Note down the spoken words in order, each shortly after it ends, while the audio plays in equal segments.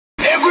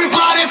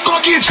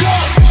fucking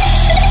drunk.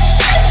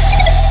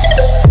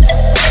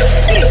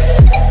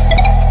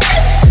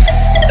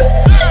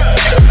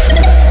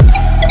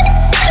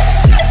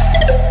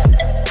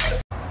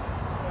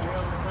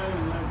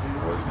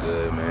 What's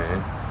good,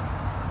 man?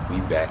 We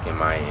back in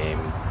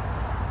Miami.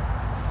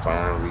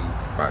 Finally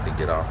about to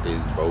get off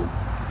this boat.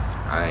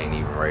 I ain't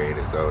even ready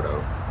to go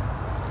though.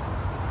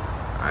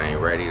 I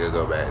ain't ready to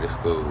go back to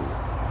school.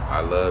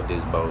 I love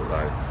this boat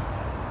life.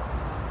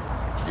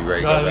 You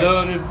ready to go back? I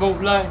love this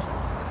boat life.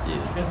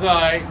 Yeah. It's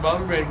alright, but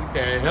I'm ready to get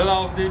the hell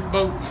off this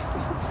boat.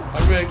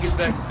 I'm ready to get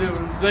back to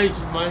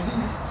civilization, man.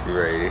 You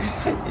ready?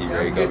 You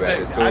ready to go back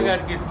to school? I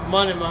gotta get some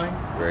money, man.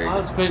 Ready?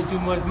 I spent too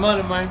much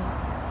money, man.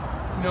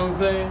 You know what I'm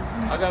saying?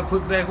 I gotta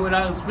put back what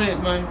I done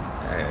spent, man.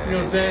 You know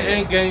what I'm saying?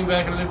 And gain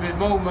back a little bit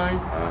more, man. You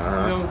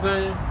know what I'm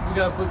saying? We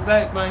gotta put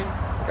back, man.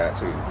 Got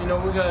to. You know,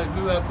 we got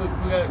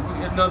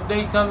another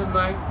day coming,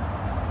 man.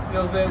 You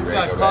know what I'm saying? We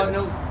got car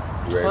notes.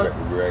 You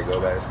ready to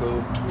go back to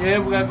school? Yeah,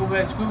 we gotta go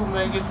back to school,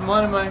 man. Get some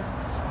money, man.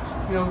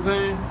 You know what I'm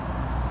saying?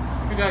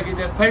 We gotta get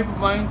that paper,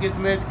 man. Get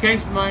some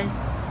education, man.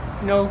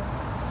 You know,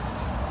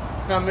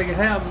 gotta make it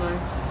happen, man.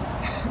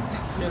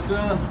 Yes,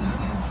 sir.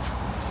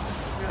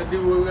 Gotta do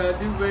what we gotta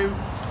do, baby.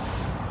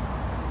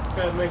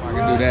 Gotta make it I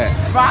can do that.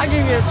 Bro, I'll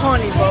give you a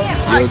 20, bro.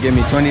 You'll give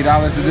me $20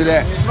 to do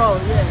that? Bro,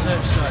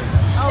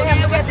 yeah. Oh, yeah,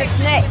 look at the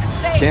snack.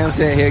 Cam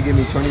said he'll give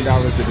me $20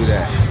 to do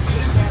that.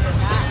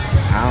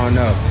 I don't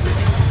know.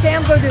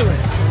 Cam, go do it.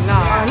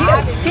 Nah,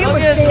 he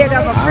was scared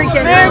of a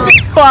freaking. Man,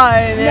 be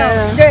quiet.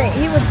 No, Jay,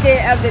 he was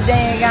scared of the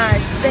dang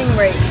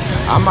stingray.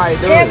 I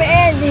might do Cam it.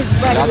 and his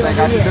brother. Y'all think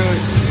I should do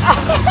it?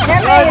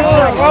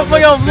 Bro,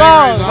 for your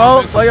vlog,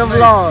 bro. For your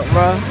vlog,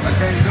 bro.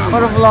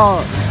 For the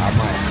vlog. I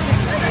might.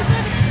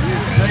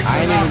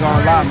 I ain't even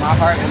gonna lie, my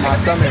heart in my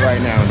stomach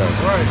right now though.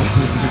 Right.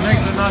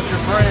 Snakes are not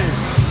your friends.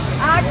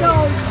 I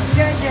told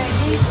Jay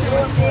he's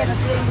still scared of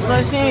stingray.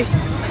 But she's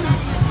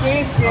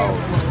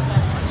scared.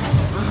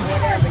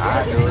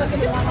 I do it.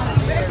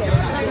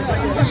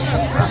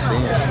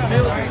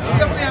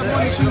 Definitely have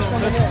one to choose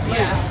from. You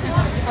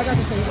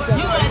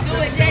want to do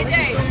it, JJ?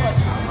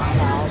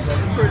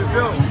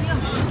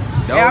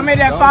 Yeah, I made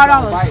that $5.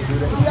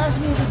 He asked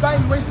me if it's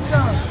biting, wasting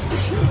time.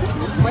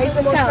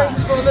 Wasting time.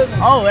 For a living.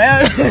 Oh,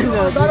 yeah.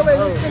 By the way,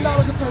 it's $10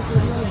 a person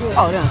if you want to do it.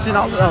 Oh, yeah, $10.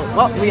 Oh,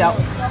 well, we out.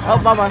 Oh,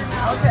 bye-bye.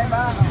 Okay,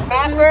 bye.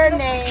 Rapper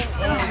name is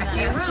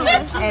Future,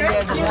 and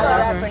there's another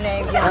rapper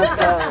named Young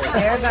Thug.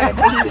 They're going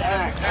to be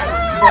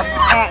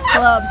at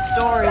Club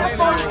Story.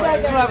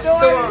 Club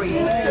Story.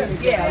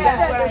 Yeah,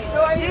 that's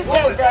right. She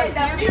said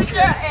the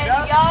Future and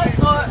Young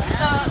Thug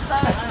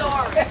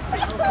Story.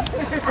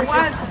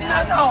 What?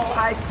 No,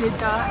 I did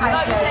not. I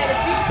said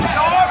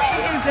Story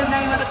is the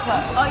name of the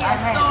club. Oh, yeah, I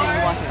had them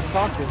watching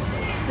soccer.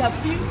 The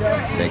Future.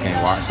 They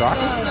can't watch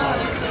soccer?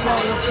 No,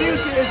 the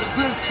Future is a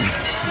group.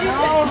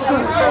 No,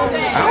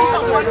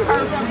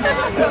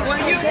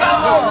 well, you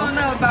don't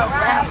know about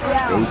rap.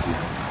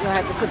 You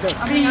have to put the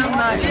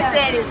She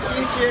said it's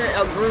Future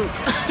a group.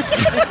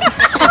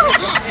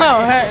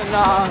 Oh, heck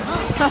no.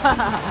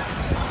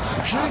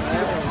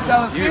 So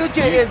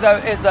Future is a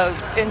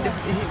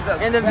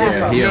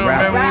individual. You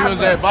remember when you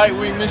was at Bite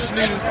Week,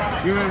 Michigan?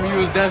 You remember you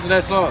was dancing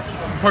that song?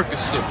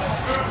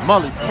 Percocets.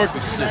 Molly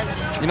Percocets.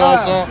 You know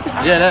that song?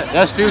 Yeah,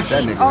 that's Future.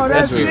 That nigga, Oh,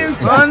 that's Future.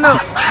 Oh, no.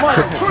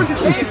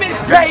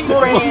 Straight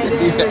brand.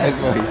 That's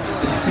funny.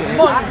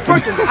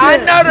 I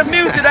know the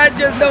music, I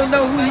just don't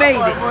know who made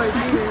it.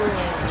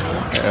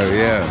 Oh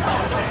yeah.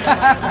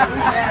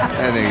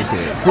 That nigga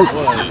said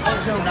Percocet.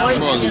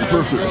 Molly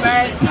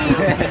Percocet.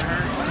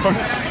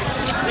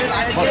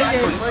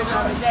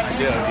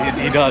 Yeah,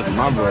 he does.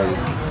 My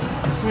voice.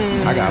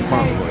 I got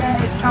punk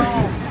voice.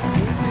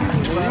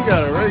 Well, you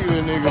got a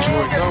regular nigga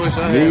voice. I wish I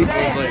had a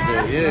voice like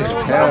that. Yeah.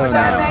 Hell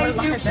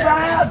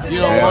no. You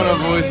don't want a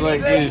voice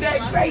like this.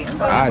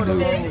 I do.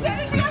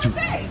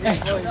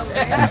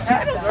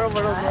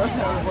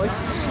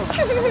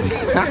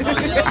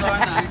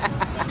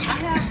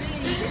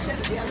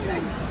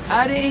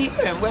 I didn't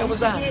hear him. Where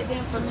was I?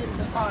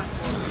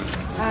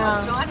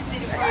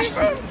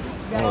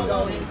 There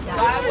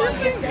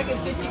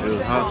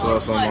was hot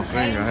sauce on my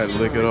finger. I had to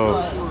lick it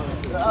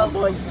off.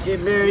 Boy,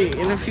 get married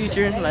in the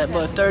future, like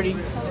about 30.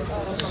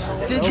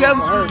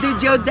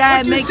 Did your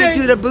dad make it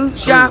to the boot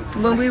shop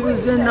when we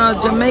was in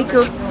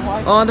Jamaica?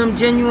 All them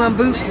genuine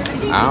boots?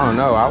 I don't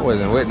know. I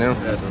wasn't with them.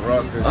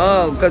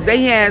 Oh, because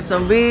they had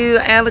some real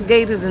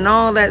alligators and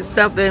all that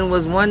stuff, and it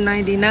was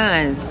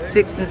 $199,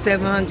 $600 and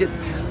 $700.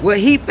 Well,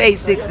 he paid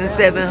 $600 and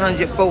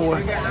 $700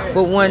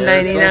 for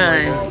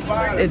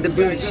 $199 at the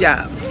boot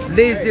shop.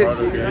 Lizards,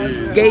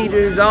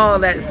 gators, all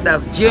that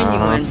stuff,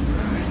 genuine.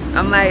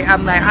 I'm like,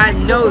 I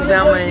know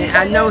them, and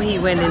I know he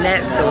went in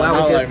that store. I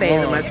was just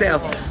saying to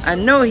myself, I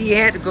know he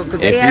had to go because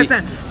they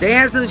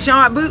had some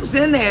sharp boots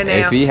in there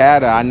now. If he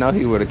had I know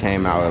he would have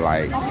came out with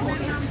like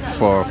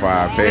 4 or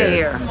 5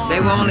 pairs.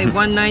 They were only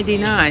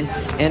 $199,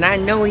 and I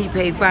know he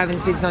paid $500 and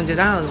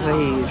 $600 for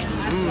his,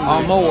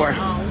 or more.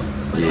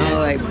 Yeah.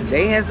 Like,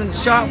 they had some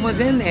sharp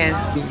ones in there.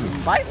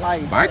 Fight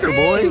like Biker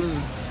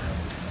boys.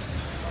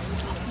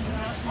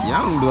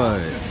 Young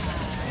bloods.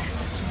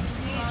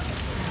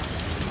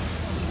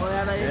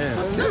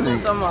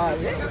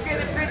 Somebody. Them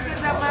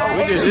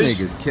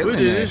niggas killing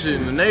We did that this shit in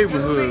the shit.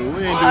 neighborhood.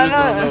 We ain't do this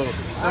on no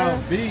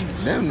South Beach.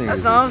 Them niggas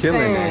That's what I'm is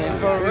killing saying. that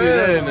shit. For We did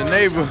that real. in the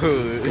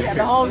neighborhood. Yeah,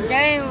 the whole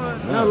game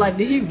was, no, like,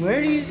 did he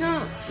wear these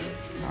jumps?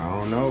 I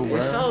don't know, bro.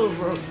 It's so,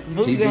 bro.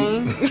 Boot He do.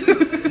 game.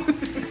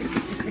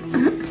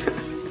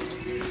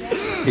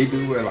 He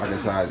do wear like a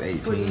size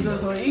Put 18.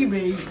 those on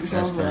eBay, it's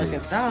That's over like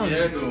crazy.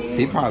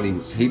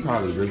 1,000. He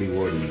probably really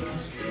wore these.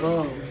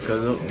 Bro.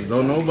 Cause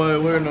don't nobody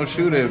wear no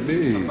shoe that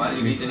big.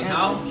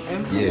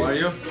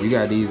 Yeah. You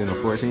got these in a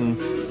 14?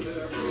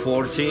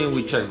 14,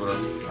 we check, bro.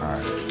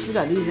 Alright. You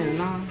got these in a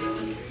 9?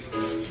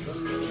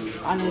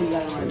 I know you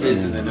got them right It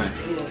is in the 9.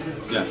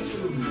 Yeah.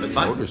 The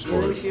 5?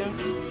 Motorsports.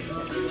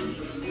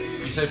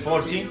 You say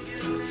 14?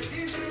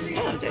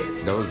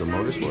 Those the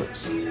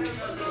motorsports?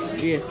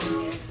 Yeah.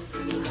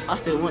 I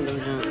still want them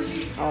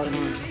jumps. All the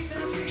money.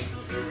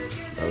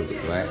 Those the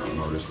black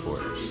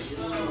motorsports.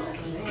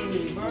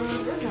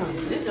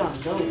 This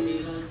sounds dope.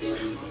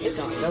 This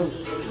sounds dope.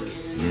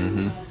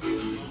 Mm-hmm.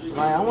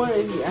 Like, I wonder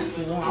if you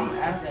actually want. I'm gonna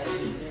ask that.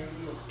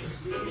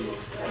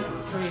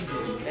 Crazy.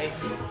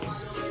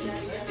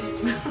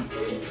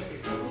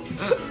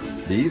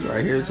 These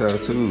right here tell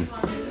too.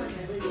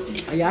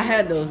 Yeah, I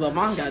had those, but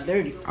mine got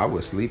dirty. I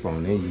would sleep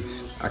on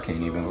these. I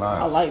can't even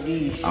lie. I like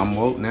these. I'm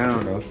woke now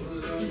though.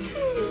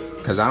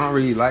 Cause I don't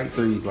really like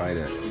threes like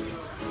that.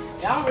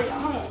 Yeah, I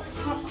don't.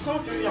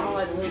 Some threes I don't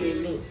like the way they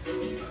look.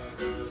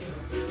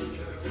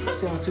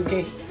 Especially on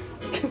 2K.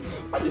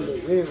 I do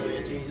look weird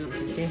wearing threes on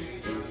 2K.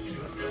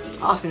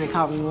 I was finna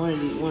copy one of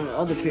the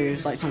other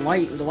pairs, like some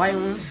white, the white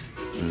ones.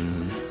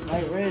 Mm-hmm.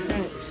 White red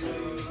tints.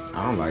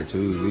 I don't like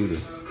twos either.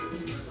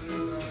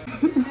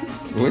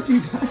 What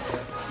you talking?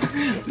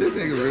 This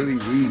nigga really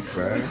weak,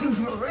 bro.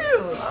 For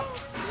real?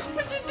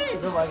 What you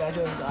think? Nobody got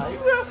your size. You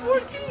got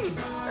 14.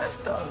 That's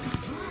tough.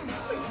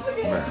 Look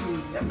at you.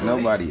 Bruh,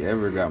 nobody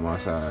ever got my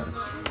size.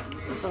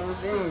 That's what I'm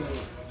saying.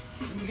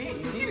 You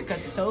need to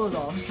cut your toes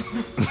off.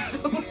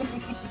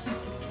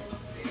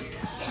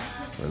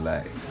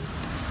 Relax.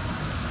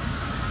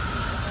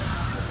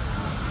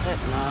 Heck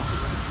nah.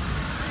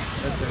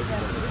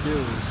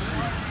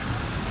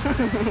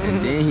 And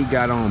then he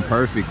got on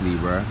perfectly,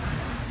 bro.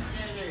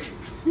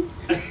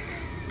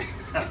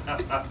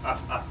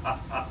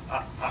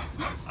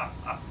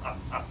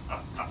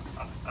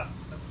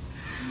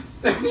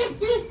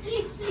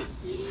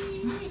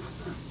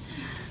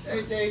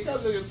 Hey, Dave,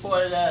 stop looking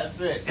for that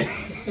thing.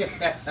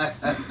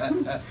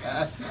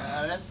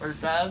 That's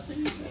first time I've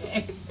seen that.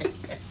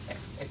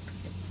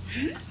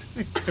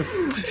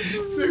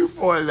 Look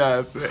for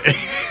that thing.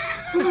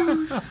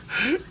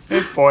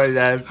 It's boy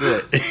that's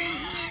it.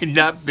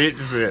 Not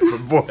bitch it,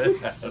 but boy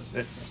that's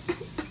it.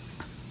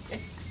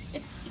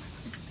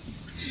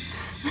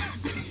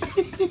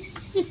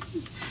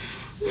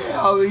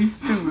 Yeah, all these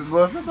stupid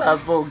boys.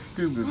 Sometimes folks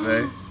stupid,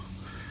 man.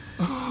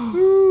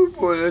 Ooh,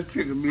 boy, that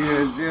triggered me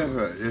right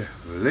there.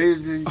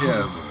 Ladies and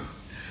gentlemen,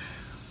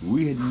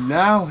 we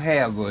now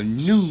have a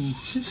new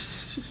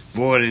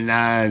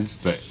 49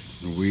 cent.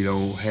 We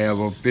don't have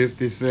a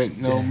 50 cent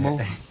no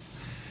more.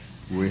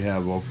 We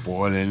have a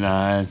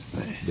 49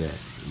 cent. Yeah,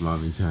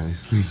 mommy trying to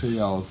sleep.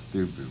 Y'all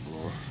stupid,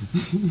 boy.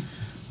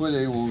 What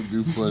they won't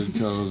do for the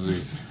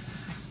television?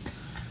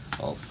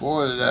 A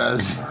 49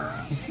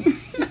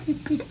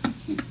 cent.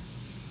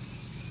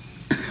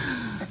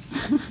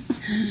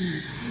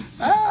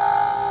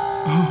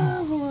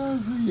 Boy, I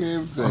see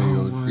everything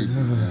on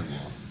TV.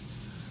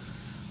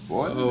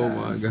 Oh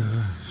my gosh.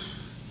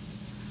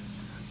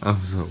 I'm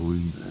so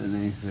weak. And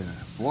they said,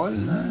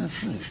 49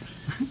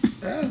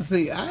 cents.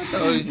 See, I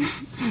thought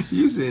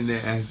You sitting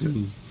there asking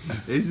me,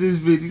 is this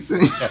 50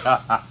 cent?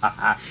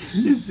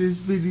 Is this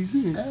 50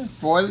 cent? that's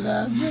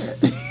 49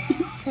 cents.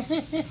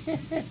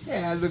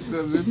 I looked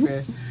up and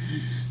said,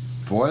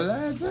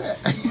 49 cents.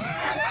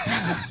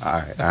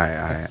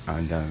 Alright.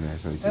 I'm done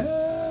messing with you.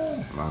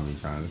 Mommy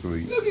trying to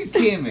sleep. Look at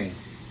Kimmy.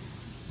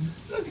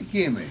 Look at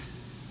Kimmy.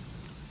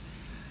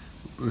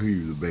 He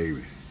was a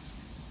baby.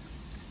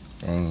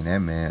 Dang, that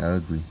man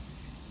ugly.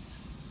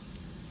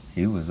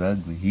 He was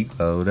ugly. He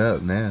glowed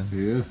up now.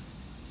 Yeah.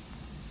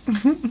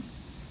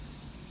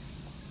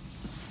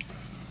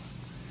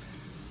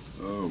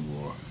 Oh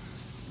boy.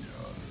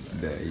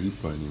 Dad, you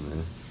funny,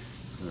 man.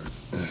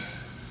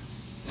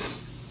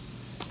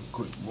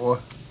 Quick boy.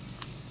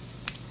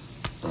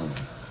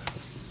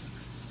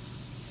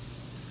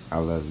 I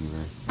love you,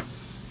 man.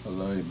 I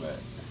love you, man.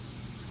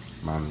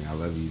 Mommy, I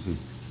love you too.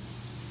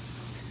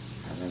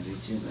 I love you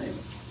too, baby.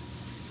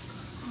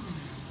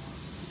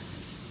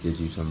 Get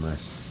you some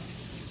rest.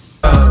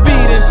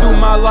 Speeding through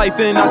my life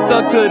and I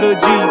stuck to the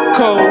G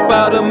code.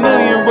 About a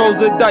million rolls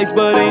of dice,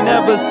 but they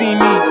never see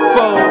me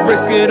fold.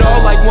 Risk it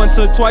all like once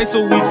or twice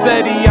a week,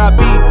 steady I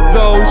be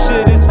though.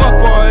 Shit is fuck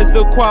far as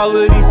the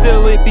quality,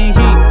 still it be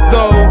heat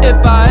though.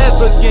 If I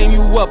ever game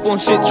you up on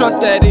shit,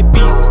 trust that it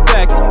be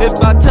facts. If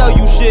I tell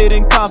you shit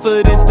in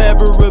confidence,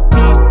 never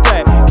repeat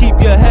that. Keep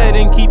your head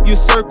and keep your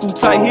circle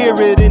tight, hear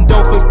it and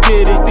don't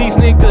forget it. These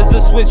niggas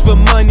a switch for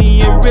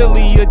money and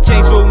really a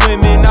change for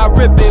women. I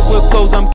rip it with clothes, I'm